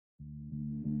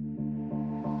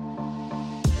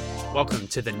Welcome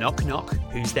to the Knock Knock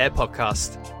Who's There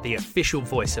podcast, the official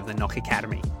voice of the Knock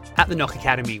Academy. At the Knock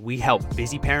Academy, we help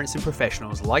busy parents and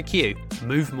professionals like you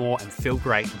move more and feel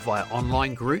great via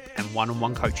online group and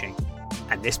one-on-one coaching.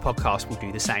 And this podcast will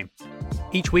do the same.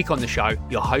 Each week on the show,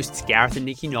 your hosts Gareth and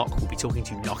Nikki Knock will be talking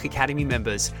to Knock Academy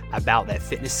members about their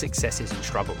fitness successes and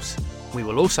struggles. We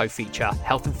will also feature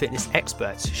health and fitness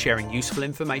experts sharing useful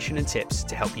information and tips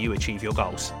to help you achieve your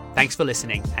goals. Thanks for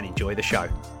listening and enjoy the show.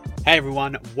 Hey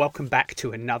everyone, welcome back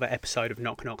to another episode of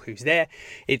Knock Knock Who's There.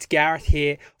 It's Gareth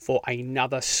here for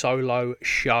another solo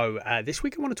show. This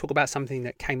week I want to talk about something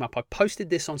that came up. I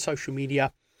posted this on social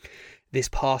media this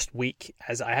past week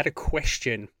as I had a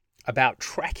question about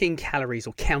tracking calories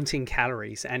or counting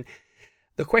calories. And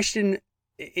the question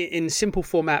in simple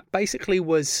format basically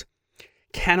was,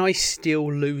 can I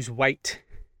still lose weight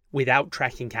without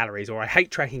tracking calories? Or I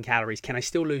hate tracking calories. Can I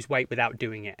still lose weight without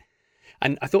doing it?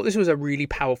 And I thought this was a really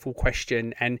powerful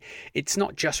question, and it's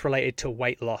not just related to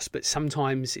weight loss, but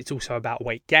sometimes it's also about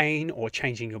weight gain or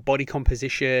changing your body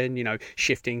composition,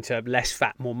 shifting to less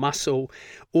fat, more muscle,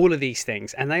 all of these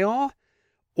things. And they are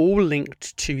all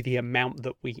linked to the amount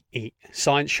that we eat.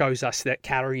 Science shows us that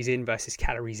calories in versus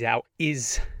calories out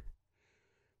is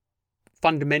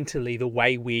fundamentally the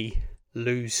way we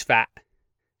lose fat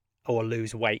or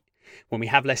lose weight. When we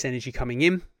have less energy coming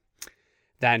in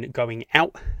than going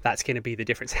out, that's going to be the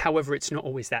difference. However, it's not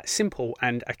always that simple,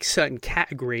 and a certain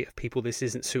category of people this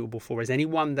isn't suitable for is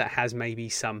anyone that has maybe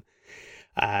some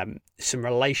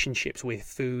relationships with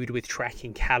food, with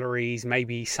tracking calories,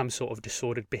 maybe some sort of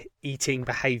disordered eating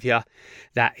behavior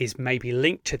that is maybe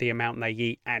linked to the amount they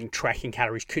eat, and tracking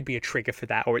calories could be a trigger for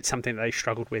that, or it's something that they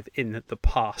struggled with in the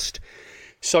past.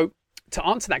 So to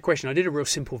answer that question, I did a real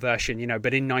simple version,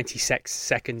 but in 96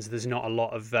 seconds, there's not a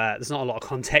lot of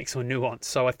context or nuance.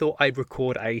 So I thought I'd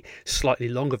record a slightly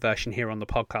longer version here on the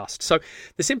podcast. So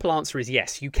the simple answer is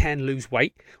yes, you can lose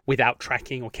weight without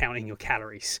tracking or counting your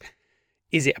calories.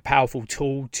 Is it a powerful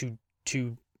tool to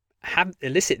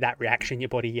elicit that reaction in your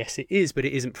body? Yes, it is, but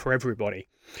it isn't for everybody.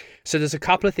 So there's a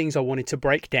couple of things I wanted to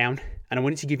break down, and I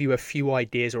wanted to give you a few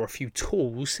ideas or a few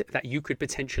tools that you could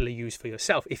potentially use for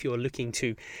yourself if you're looking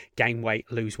to gain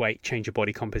weight, lose weight, change your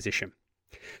body composition.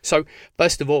 So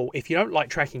first of all, if you don't like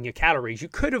tracking your calories, you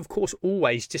could, of course,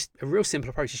 always a real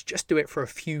simple approach is just do it for a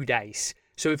few days.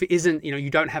 So if it isn't, you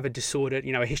don't have a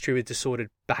history with disordered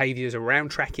behaviors around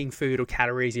tracking food or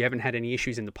calories, you haven't had any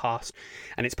issues in the past,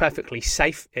 and it's perfectly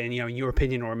safe, and in your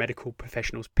opinion or a medical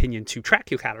professional's opinion, to track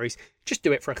your calories, just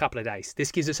do it for a couple of days.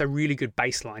 This gives us a really good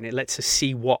baseline. It lets us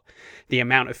see what the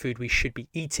amount of food we should be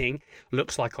eating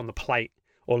looks like on the plate,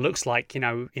 or looks like,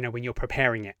 when you're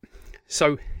preparing it.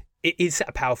 So it is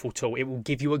a powerful tool. It will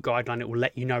give you a guideline. It will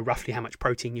let you know roughly how much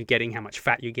protein you're getting, how much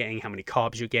fat you're getting, how many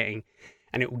carbs you're getting.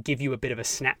 And it will give you a bit of a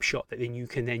snapshot that then you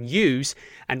can then use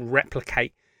and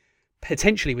replicate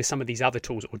potentially with some of these other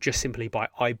tools, or just simply by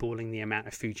eyeballing the amount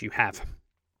of food you have.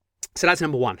 So that's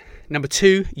number one. Number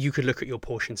two, you could look at your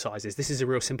portion sizes. This is a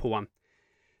real simple one.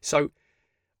 So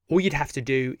all you'd have to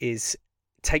do is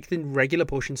take the regular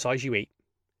portion size you eat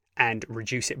and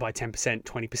reduce it by 10%,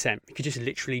 20%. You could just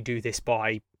literally do this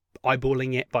by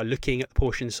eyeballing it, by looking at the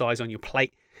portion size on your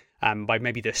plate, by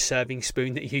maybe the serving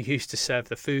spoon that you use to serve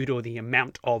the food, or the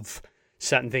amount of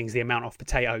certain things, the amount of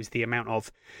potatoes, the amount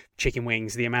of chicken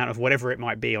wings, the amount of whatever it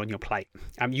might be on your plate.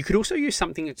 You could also use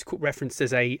something that's referenced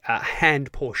as a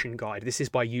hand portion guide. This is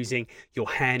by using your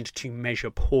hand to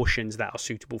measure portions that are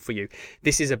suitable for you.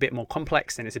 This is a bit more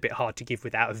complex and it's a bit hard to give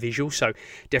without a visual, so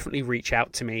definitely reach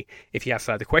out to me if you have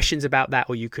further questions about that,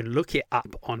 or you can look it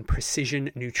up on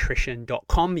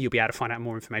precisionnutrition.com. You'll be able to find out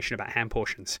more information about hand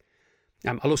portions.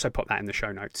 I'll also pop that in the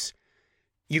show notes.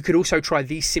 You could also try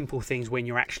these simple things when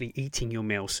you're actually eating your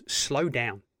meals. Slow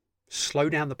down. Slow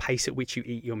down the pace at which you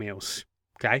eat your meals.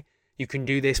 Okay? You can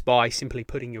do this by simply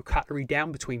putting your cutlery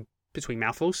down between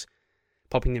mouthfuls,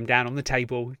 popping them down on the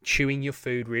table, chewing your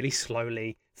food really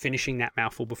slowly, finishing that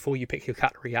mouthful before you pick your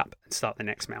cutlery up and start the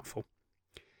next mouthful.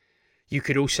 You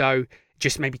could also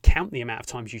just maybe count the amount of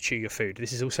times you chew your food.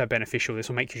 This is also beneficial. This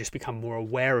will make you just become more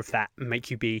aware of that and make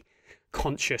you be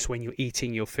conscious when you're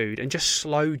eating your food, and just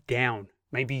slow down.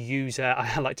 Maybe use,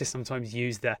 I like to sometimes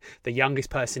use the youngest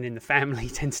person in the family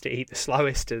tends to eat the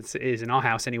slowest, as it is in our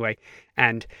house anyway,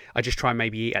 and I just try and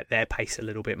maybe eat at their pace a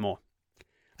little bit more.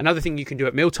 Another thing you can do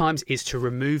at mealtimes is to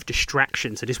remove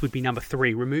distractions. So this would be number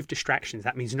 3, remove distractions.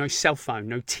 That means no cell phone,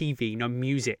 no TV, no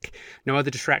music, no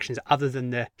other distractions other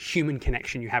than the human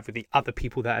connection you have with the other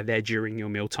people that are there during your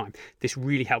mealtime. This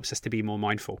really helps us to be more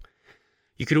mindful.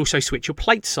 You could also switch your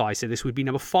plate size. So this would be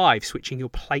number 5, switching your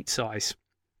plate size.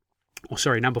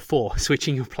 Number 4,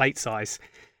 switching your plate size.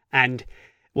 And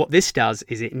What this does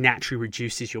is it naturally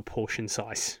reduces your portion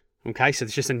size. Okay, so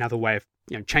there's just another way of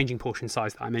changing portion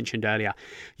size that I mentioned earlier.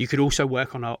 You could also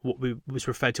work on what was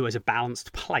referred to as a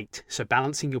balanced plate. So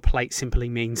balancing your plate simply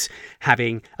means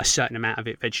having a certain amount of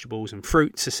it vegetables and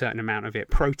fruits, a certain amount of it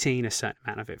protein, a certain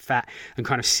amount of it fat, and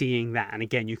kind of seeing that. And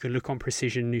again, you can look on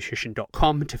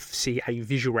precisionnutrition.com to see a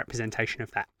visual representation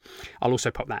of that. I'll also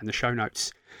pop that in the show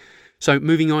notes. So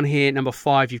moving on here, number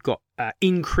 5, you've got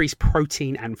increased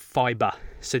protein and fiber.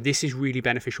 So this is really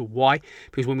beneficial. Why?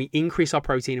 Because when we increase our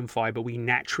protein and fiber, we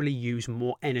naturally use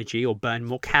more energy or burn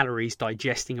more calories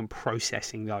digesting and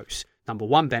processing those. Number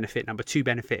 1 benefit. Number 2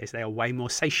 benefit is they are way more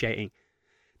satiating.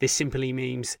 This simply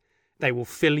means they will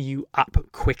fill you up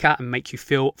quicker and make you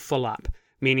feel full up,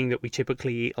 meaning that we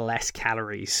typically eat less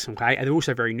calories, okay? And they're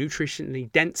also very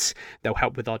nutritionally dense. They'll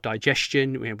help with our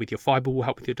digestion. With your fiber will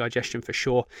help with your digestion for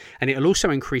sure. And it'll also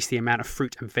increase the amount of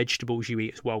fruit and vegetables you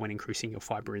eat as well when increasing your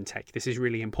fiber intake. This is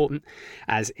really important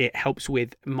as it helps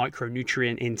with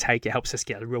micronutrient intake. It helps us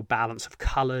get a real balance of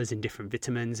colors and different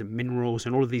vitamins and minerals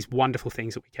and all of these wonderful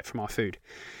things that we get from our food.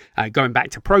 Going back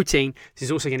to protein, this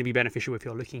is also going to be beneficial if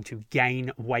you're looking to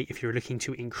gain weight, if you're looking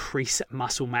to increase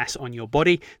muscle mass on your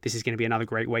body. This is going to be another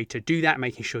great way to do that,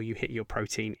 making sure you hit your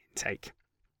protein intake.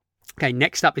 Okay,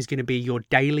 next up is going to be your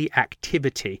daily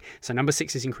activity. So number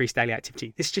 6 is increased daily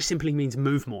activity. This just simply means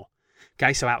move more.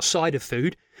 Okay, so outside of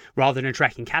food, rather than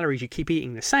tracking calories, you keep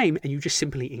eating the same and you just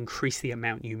simply increase the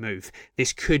amount you move.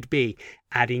 This could be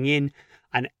adding in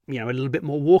a little bit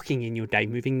more walking in your day,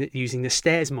 using the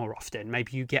stairs more often.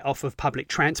 Maybe you get off of public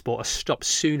transport or stop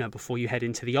sooner before you head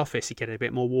into the office. You get a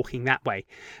bit more walking that way.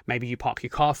 Maybe you park your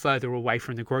car further away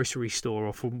from the grocery store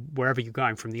or from wherever you're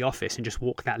going from the office and just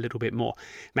walk that little bit more.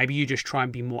 Maybe you just try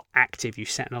and be more active. You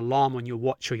set an alarm on your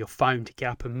watch or your phone to get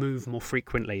up and move more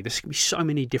frequently. There's going to be so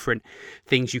many different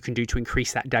things you can do to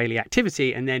increase that daily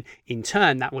activity, and then in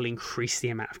turn that will increase the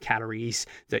amount of calories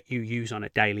that you use on a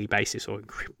daily basis or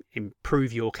improve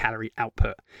your calorie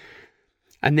output.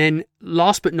 And then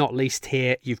last but not least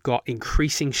here, you've got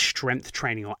increasing strength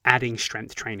training or adding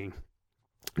strength training.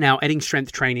 Now, adding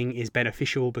strength training is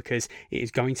beneficial because it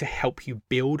is going to help you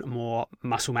build more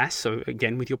muscle mass. So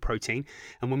again, with your protein.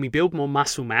 And when we build more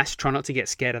muscle mass, try not to get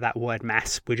scared of that word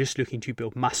mass. We're just looking to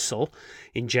build muscle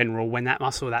in general. When that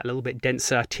muscle, that little bit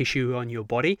denser tissue on your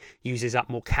body, uses up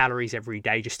more calories every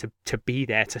day just to be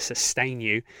there to sustain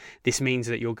you, this means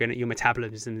that your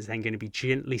metabolism is then going to be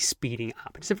gently speeding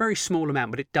up. It's a very small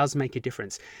amount, but it does make a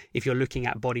difference. If you're looking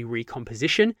at body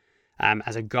recomposition,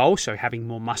 as a goal, so having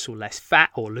more muscle, less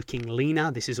fat, or looking leaner,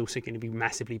 this is also going to be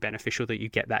massively beneficial that you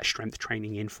get that strength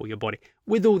training in for your body,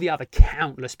 with all the other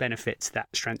countless benefits that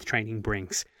strength training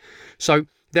brings. So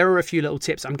there are a few little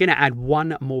tips. I'm going to add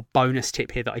one more bonus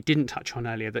tip here that I didn't touch on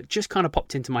earlier that just kind of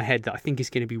popped into my head that I think is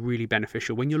going to be really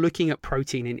beneficial when you're looking at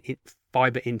protein and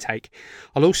fiber intake.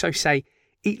 I'll also say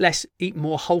eat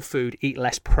more whole food, eat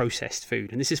less processed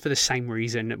food. And this is for the same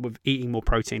reason with eating more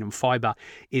protein and fiber,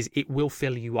 is it will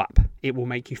fill you up. It will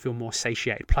make you feel more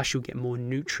satiated. Plus you'll get more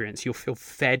nutrients. You'll feel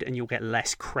fed and you'll get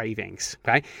less cravings.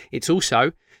 Okay. It's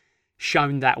also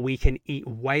shown that we can eat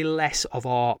way less of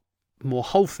our more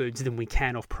whole foods than we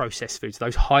can of processed foods.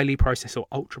 Those highly processed or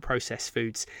ultra processed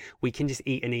foods, we can just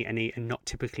eat and not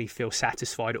typically feel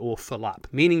satisfied or full up,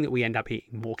 meaning that we end up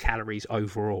eating more calories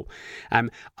overall. I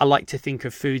like to think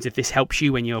of foods, if this helps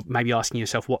you when you're maybe asking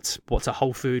yourself what's a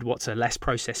whole food, what's a less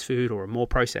processed food or a more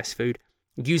processed food,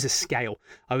 use a scale.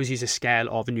 I always use a scale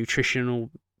of nutritional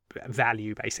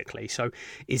value basically. So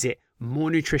is it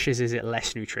more nutritious? Is it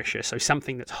less nutritious? So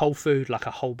something that's whole food, like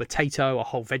a whole potato, a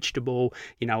whole vegetable,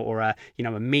 or a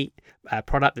meat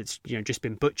product that's just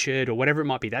been butchered or whatever it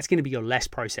might be, that's going to be your less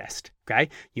processed. Okay,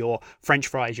 your French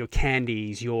fries, your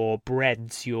candies, your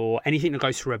breads, your anything that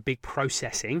goes through a big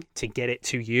processing to get it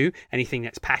to you, anything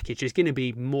that's packaged is going to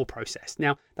be more processed.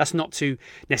 Now, that's not to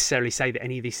necessarily say that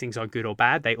any of these things are good or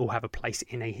bad. They all have a place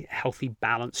in a healthy,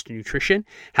 balanced nutrition.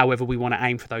 However, we want to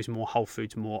aim for those more whole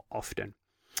foods more often.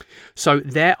 So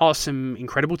there are some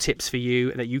incredible tips for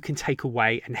you that you can take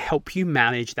away and help you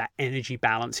manage that energy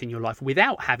balance in your life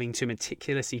without having to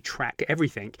meticulously track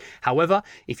everything. However,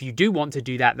 if you do want to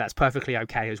do that, that's perfectly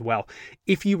okay as well.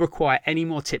 If you require any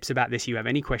more tips about this, you have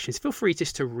any questions, feel free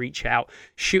just to reach out,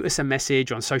 shoot us a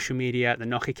message on social media at the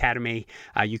Nock Academy.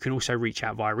 You can also reach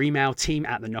out via email,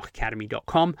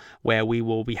 team@thenockacademy.com, where we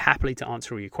will be happily to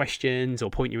answer all your questions or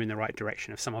point you in the right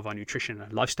direction of some of our nutrition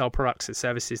and lifestyle products and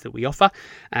services that we offer,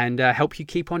 and help you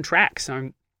keep on track.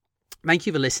 So Thank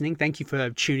you for listening. Thank you for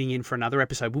tuning in for another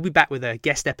episode. We'll be back with a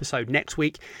guest episode next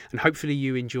week, and hopefully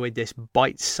you enjoyed this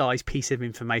bite-sized piece of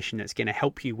information that's going to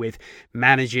help you with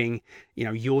managing,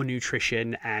 your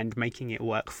nutrition and making it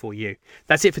work for you.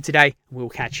 That's it for today. We'll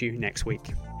catch you next week.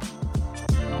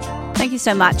 Thank you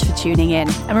so much for tuning in,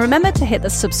 and remember to hit the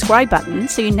subscribe button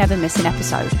so you never miss an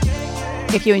episode.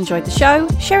 If you enjoyed the show,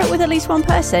 share it with at least one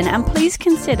person, and please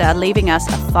consider leaving us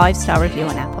a 5-star review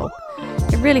on Apple.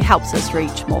 It really helps us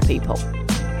reach more people.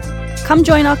 Come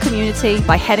join our community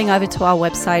by heading over to our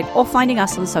website or finding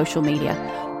us on social media.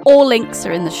 All links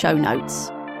are in the show notes.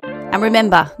 And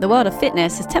remember, the world of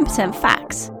fitness is 10%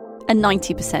 facts and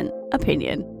 90%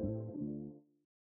 opinion.